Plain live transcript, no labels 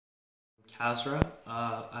Hazra.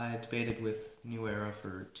 I debated with New Era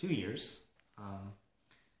for 2 years.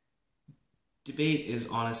 Debate is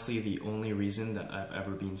honestly the only reason that I've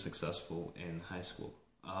ever been successful in high school.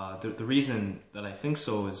 The reason that I think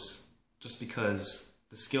so is just because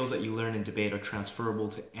the skills that you learn in debate are transferable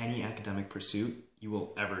to any academic pursuit you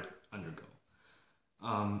will ever undergo.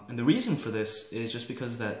 And the reason for this is just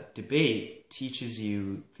because that debate teaches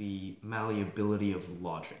you the malleability of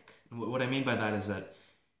logic. And what I mean by that is that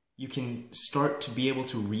you can start to be able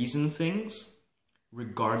to reason things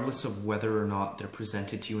regardless of whether or not they're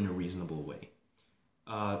presented to you in a reasonable way.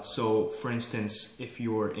 So, for instance, if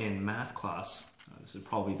you're in math class, this is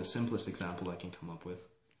probably the simplest example I can come up with,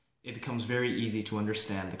 it becomes very easy to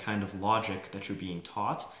understand the kind of logic that you're being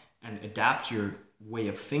taught and adapt your way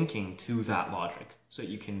of thinking to that logic so that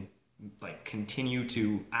you can continue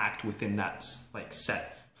to act within that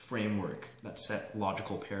set framework, that set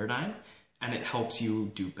logical paradigm, and it helps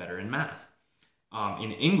you do better in math.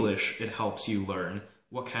 In English, it helps you learn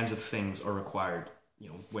what kinds of things are required,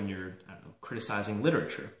 when you're, criticizing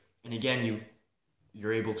literature. And again,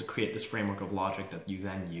 you're able to create this framework of logic that you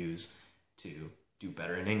then use to do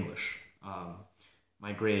better in English.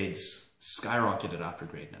 My grades skyrocketed after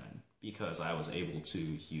grade 9 because I was able to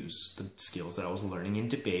use the skills that I was learning in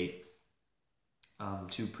debate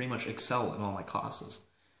to pretty much excel in all my classes.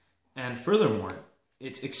 And furthermore,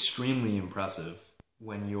 it's extremely impressive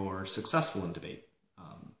when you're successful in debate,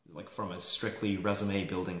 from a strictly resume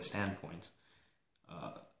building standpoint.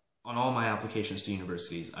 On all my applications to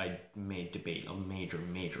universities, I made debate a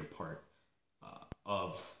major part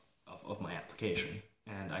of my application.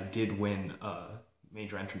 And I did win a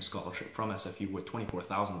major entrance scholarship from SFU with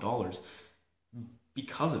 $24,000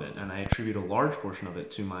 because of it. And I attribute a large portion of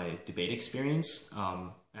it to my debate experience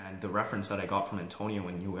and the reference that I got from Antonio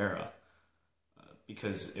and New Era.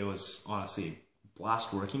 Because it was honestly a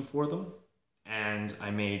blast working for them. And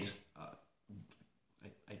I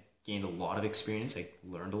gained a lot of experience, I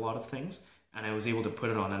learned a lot of things, and I was able to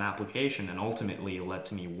put it on an application, and ultimately it led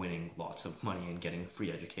to me winning lots of money and getting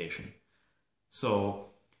free education.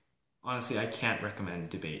 So, honestly, I can't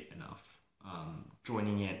recommend debate enough.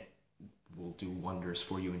 Joining it will do wonders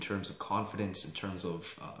for you in terms of confidence, in terms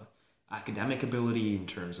of academic ability, in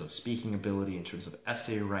terms of speaking ability, in terms of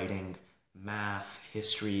essay writing, math,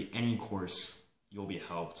 history, any course, you'll be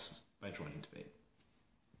helped by joining debate.